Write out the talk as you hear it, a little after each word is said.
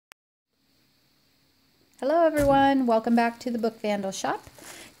Hello everyone, welcome back to the Book Vandal Shop.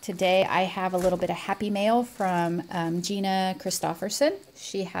 Today I have a little bit of happy mail from Gina Christopherson.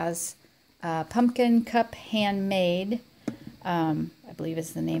 She has Pumpkincup Handmade, I believe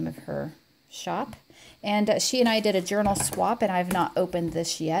is the name of her shop. And she and I did a journal swap and I've not opened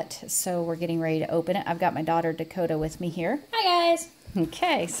this yet, so we're getting ready to open it. I've got my daughter Dakotah with me here. Hi guys!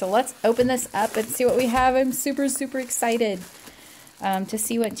 Okay, so let's open this up and see what we have. I'm super excited to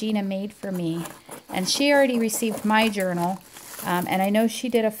see what Gina made for me. And she already received my journal, and I know she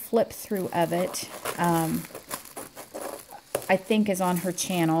did a flip through of it, I think is on her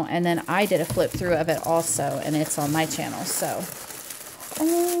channel, and then I did a flip through of it also, and it's on my channel. So,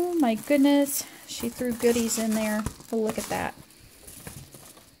 oh my goodness, she threw goodies in there. Oh, look at that.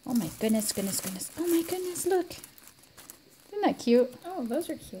 Oh my goodness. Oh my goodness, look. Isn't that cute? Oh, those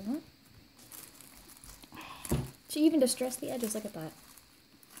are cute. She even distressed the edges. Look at that.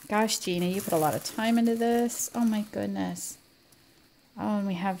 Gosh, Gina, you put a lot of time into this. Oh my goodness. Oh, and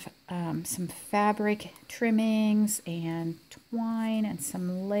we have some fabric trimmings and twine and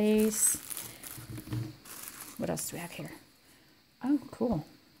some lace. What else do we have here? Oh, cool.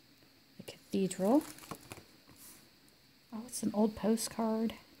 The cathedral. Oh, it's an old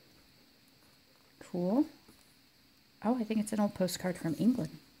postcard. Cool. Oh, I think it's an old postcard from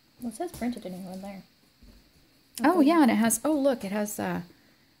England. Well, it says printed in England there. Oh, yeah, and it has, oh, look, it has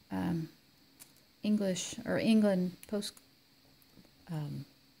English or England post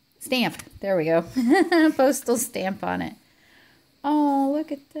stamp. There we go. Postal stamp on it. Oh,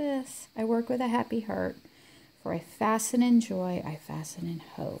 look at this. I work with a happy heart. For I fasten in joy, I fasten in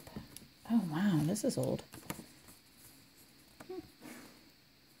hope. Oh, wow, this is old.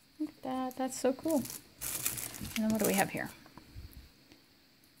 Look at that. That's so cool. And then what do we have here?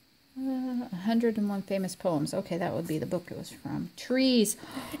 101 Famous Poems. Okay, that would be the book it was from. Trees.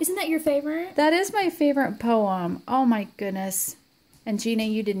 Isn't that your favorite? That is my favorite poem. Oh my goodness. And Gina,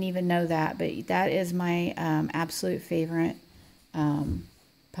 you didn't even know that, but that is my absolute favorite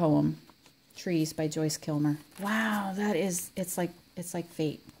poem. Trees by Joyce Kilmer. Wow, that is, it's like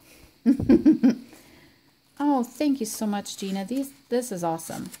fate. Oh, thank you so much, Gina. This is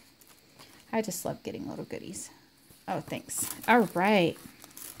awesome. I just love getting little goodies. Oh, thanks. All right.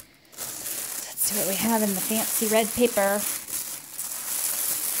 Let's see what we have in the fancy red paper.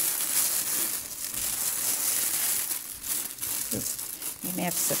 You may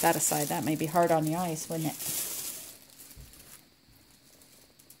have to set that aside. That may be hard on the eyes, wouldn't it?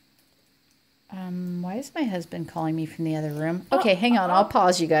 Why is my husband calling me from the other room? Okay, hang on. I'll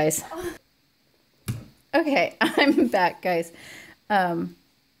pause you guys. Okay, I'm back, guys.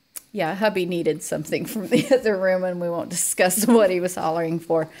 Yeah, hubby needed something from the other room, and we won't discuss what he was hollering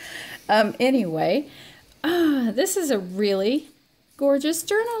for. Anyway, this is a really gorgeous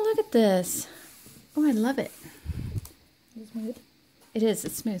journal. Look at this. Oh, I love it. Is it smooth? It is.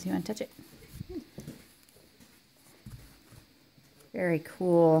 It's smooth. You want to touch it? Very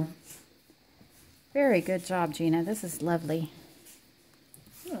cool. Very good job, Gina. This is lovely.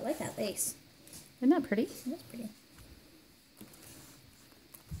 Oh, I like that lace. Isn't that pretty? That's pretty.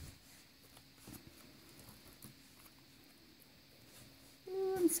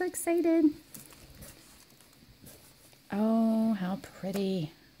 Ooh, I'm so excited. Oh, how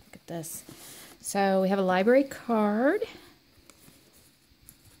pretty. Look at this. So we have a library card.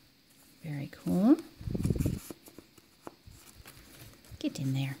 Very cool. Get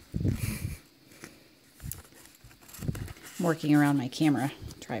in there. I'm working around my camera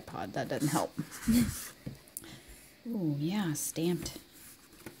tripod. That doesn't help. Oh, yeah, stamped.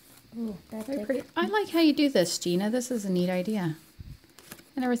 Oh, that's very pretty. I like how you do this, Gina. This is a neat idea.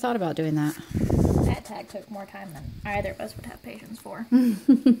 I never thought about doing that. That tag took more time than either of us would have patience for.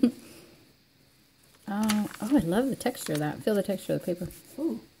 Oh, I love the texture of that. Feel the texture of the paper.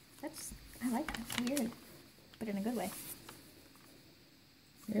 Ooh, I like that. It's weird, but in a good way.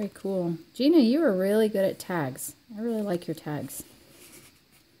 Very cool. Gina, you are really good at tags. I really like your tags.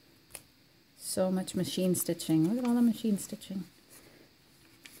 So much machine stitching. Look at all the machine stitching.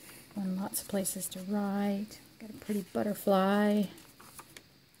 And lots of places to write. Got a pretty butterfly.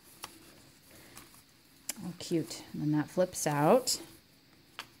 Oh, cute. And then that flips out.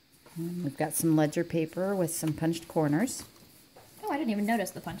 And we've got some ledger paper with some punched corners. Oh, I didn't even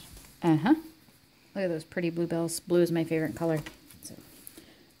notice the punch. Uh-huh. Look at those pretty bluebells. Blue is my favorite color. So,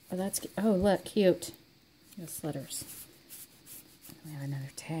 oh, that's cute. Oh, look, cute. Yes, letters. We have another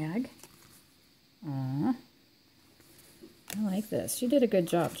tag. Aw. I like this. You did a good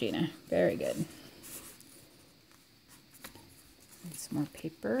job, Gina. Very good. And some more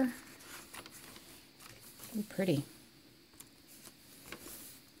paper. Oh, pretty.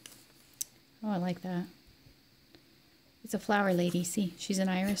 Oh, I like that. It's a flower lady. See, she's an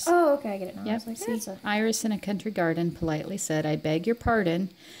iris. Oh, okay, I get it now. I Yep. was like, See, that's a... Iris in a country garden politely said, "I beg your pardon,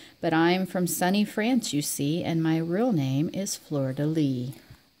 but I'm from sunny France, you see, and my real name is Fleur de Lis."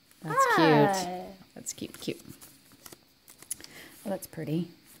 That's cute. That's cute, cute. Oh, that's pretty.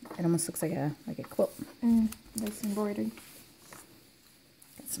 It almost looks like a quilt. That's embroidered.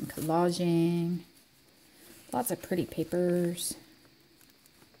 Got some collaging. Lots of pretty papers.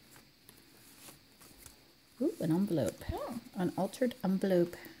 Ooh, an envelope. Oh. An altered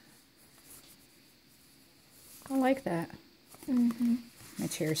envelope. I like that. My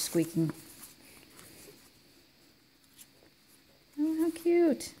chair's squeaking. Oh, how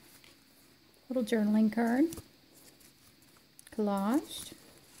cute. Little journaling card. Collaged.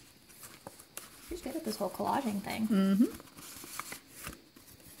 She's good at this whole collaging thing.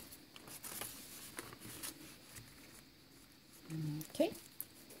 Okay.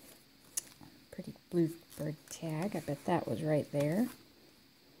 Pretty bluebird tag. I bet that was right there.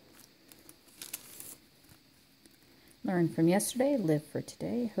 Learn from yesterday, live for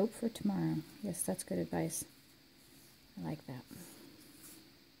today, hope for tomorrow. Yes, that's good advice. I like that.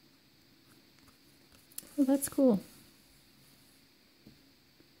 Oh, that's cool.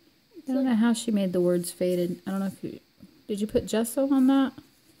 I don't know how she made the words faded. I don't know if you... Did you put gesso on that,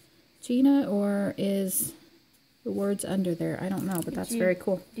 Gina, or is the words under there? I don't know, but that's very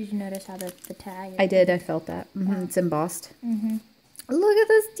cool. Did you notice how the tag... I did. I felt that. It's embossed. Look at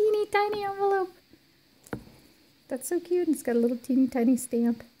this teeny tiny envelope. That's so cute. It's got a little teeny tiny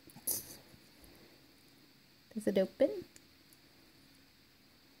stamp. Does it open?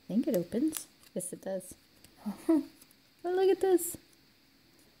 I think it opens. Yes, it does. Oh, look at this.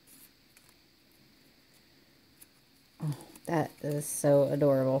 Oh, that is so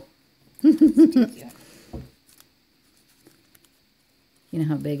adorable. Too cute. You know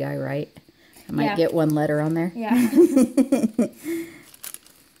how big I write? I might get one letter on there. Yeah.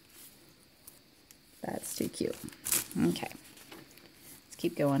 That's too cute. Okay. Let's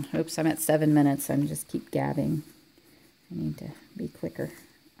keep going. Oops, I'm at 7 minutes. I'm just keep gabbing. I need to be quicker.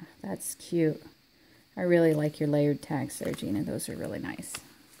 Oh, that's cute. I really like your layered tags there, Gina. Those are really nice.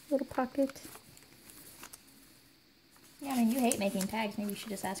 Little pocket. Yeah, I mean, you hate making tags. Maybe you should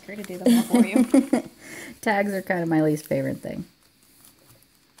just ask her to do them all for you. Tags are kind of my least favorite thing.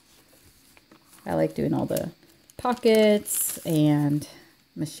 I like doing all the pockets and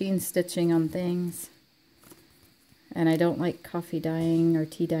machine stitching on things. And I don't like coffee dyeing or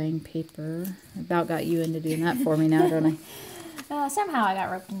tea dyeing paper. I about got you into doing that for me now, don't I? Somehow I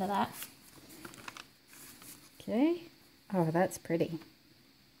got roped into that. Okay. Oh, that's pretty.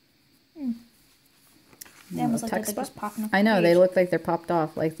 They almost look like they're just popping off I know, the they page. look like they're popped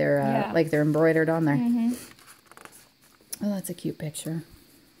off, like they're embroidered on there. Oh, that's a cute picture.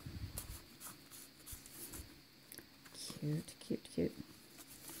 Cute, cute, cute.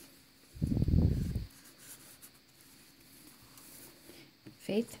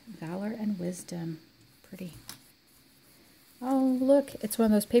 Faith, valor, and wisdom. Pretty. Oh, look, it's one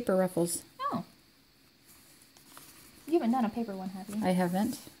of those paper ruffles. Oh. You haven't done a paper one, have you? I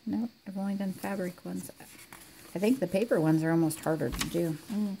haven't. No, I've only done fabric ones. I think the paper ones are almost harder to do.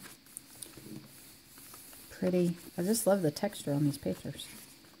 Pretty. I just love the texture on these papers.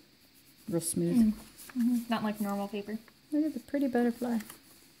 Real smooth. Not like normal paper. Look at the pretty butterfly.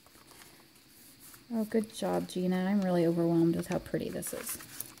 Oh, good job, Gina. I'm really overwhelmed with how pretty this is.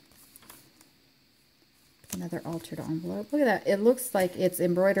 Another altered envelope. Look at that. It looks like it's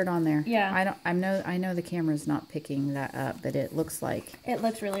embroidered on there. Yeah. I know the camera's not picking that up, but it looks like It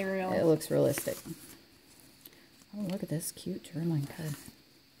looks really real. it looks realistic. Oh, look at this cute journaling card.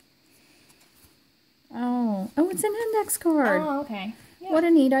 Oh, it's an index card. Oh, okay. Yeah. What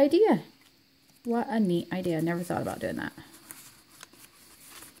a neat idea. What a neat idea. I never thought about doing that.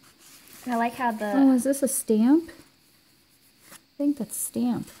 And I like how the... Oh, is this a stamp? I think that's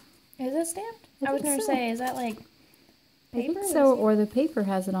stamp. Is it stamped? I was think going to so. say, is that like paper? I think so, or the paper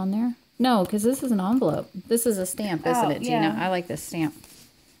has it on there. No, because this is an envelope. This is a stamp, isn't it, Gina? yeah. I like this stamp.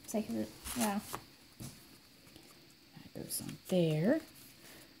 It's like, yeah. That goes on there.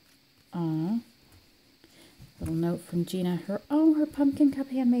 Little note from Gina. Her Pumpkincup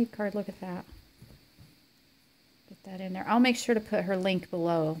Handmade card. Look at that. Get that in there. I'll make sure to put her link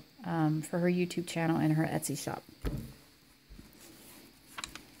below for her YouTube channel and her Etsy shop.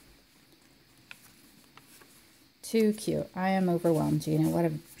 Too cute. I am overwhelmed, Gina. What a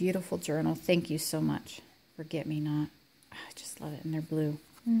beautiful journal. Thank you so much. Forget Me Not. I just love it. And they're blue.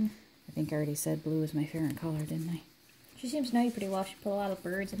 I think I already said blue is my favorite color, didn't I? She seems to know you pretty well. She put a lot of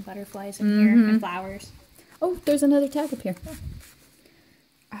birds and butterflies in here and flowers. Oh, there's another tag up here.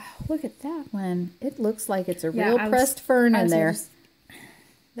 Oh, look at that one. It looks like it's a real pressed fern in there.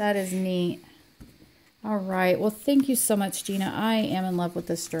 That is neat. All right. Well, thank you so much, Gina. I am in love with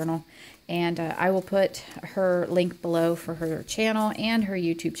this journal. And I will put her link below for her channel and her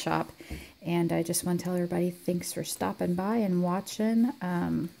YouTube shop. And I just want to tell everybody thanks for stopping by and watching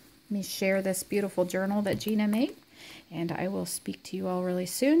me share this beautiful journal that Gina made. And I will speak to you all really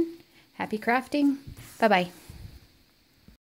soon. Happy crafting. Bye-bye.